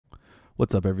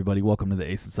What's up, everybody? Welcome to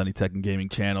the Ace and Sunny Tech and Gaming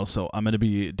channel. So I'm going to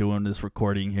be doing this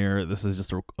recording here. This is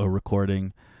just a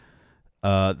recording.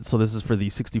 So this is for the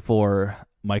 64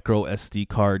 micro SD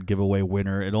card giveaway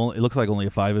winner. It looks like only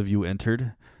 5 of you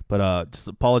entered, but just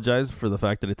apologize for the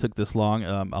fact that it took this long.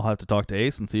 I'll have to talk to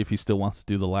Ace and see if he still wants to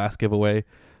do the last giveaway,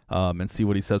 and see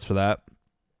what he says for that.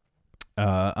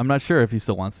 I'm not sure if he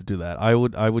still wants to do that. I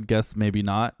would guess maybe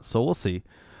not. So we'll see.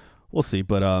 We'll see,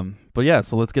 but yeah.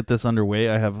 So let's get this underway.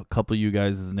 I have a couple of you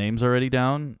guys' names already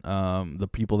down. The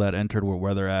people that entered were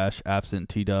Weather Ash, Absent,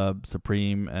 T-Dub,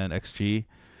 Supreme, and XG.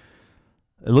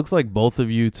 It looks like both of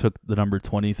you took the number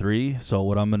 23. So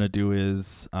what I'm gonna do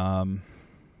is, well,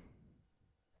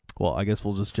 I guess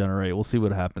we'll just generate. We'll see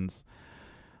what happens.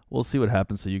 We'll see what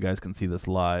happens so you guys can see this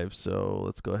live. So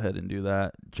let's go ahead and do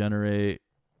that. Generate.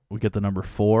 We get the number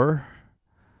 4.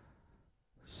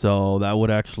 So that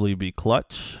would actually be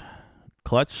Clutch.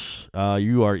 Clutch,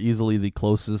 you are easily the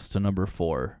closest to number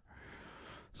 4.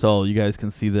 So you guys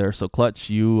can see there. So Clutch,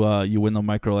 you win the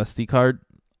micro SD card.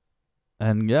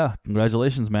 And yeah,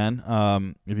 congratulations, man.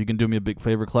 If you can do me a big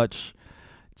favor, Clutch,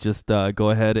 just go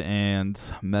ahead and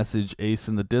message Ace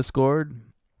in the Discord.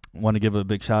 Want to give a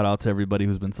big shout out to everybody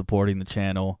who's been supporting the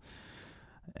channel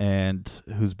and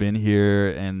who's been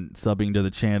here and subbing to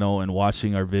the channel and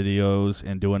watching our videos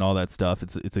and doing all that stuff.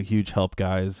 It's a huge help,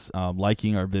 guys.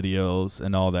 Liking our videos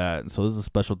and all that. And so this is a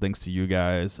special thanks to you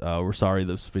guys. We're sorry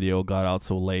this video got out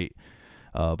so late,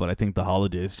 but I think the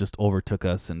holidays just overtook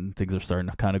us and things are starting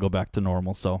to kind of go back to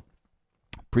normal. So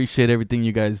appreciate everything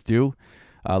you guys do.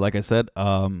 Like I said,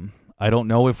 I don't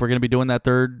know if we're gonna be doing that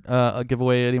third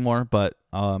giveaway anymore, but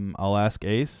I'll ask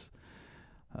Ace.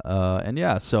 And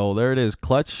yeah, so there it is.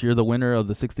 Clutch, you're the winner of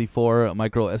the 64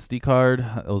 micro SD card.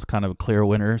 It was kind of a clear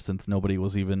winner since nobody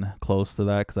was even close to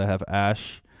that, because I have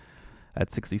Ash at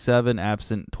 67,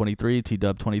 Absent 23,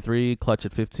 T-Dub 23, Clutch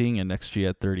at 15, and XG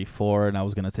at 34. And I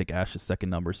was going to take Ash's second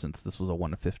number since this was a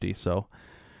 1 to 50. So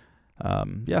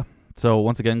yeah. So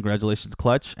once again, congratulations,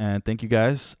 Clutch, and thank you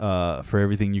guys for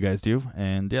everything you guys do.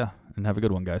 And yeah, and have a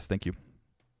good one, guys. Thank you.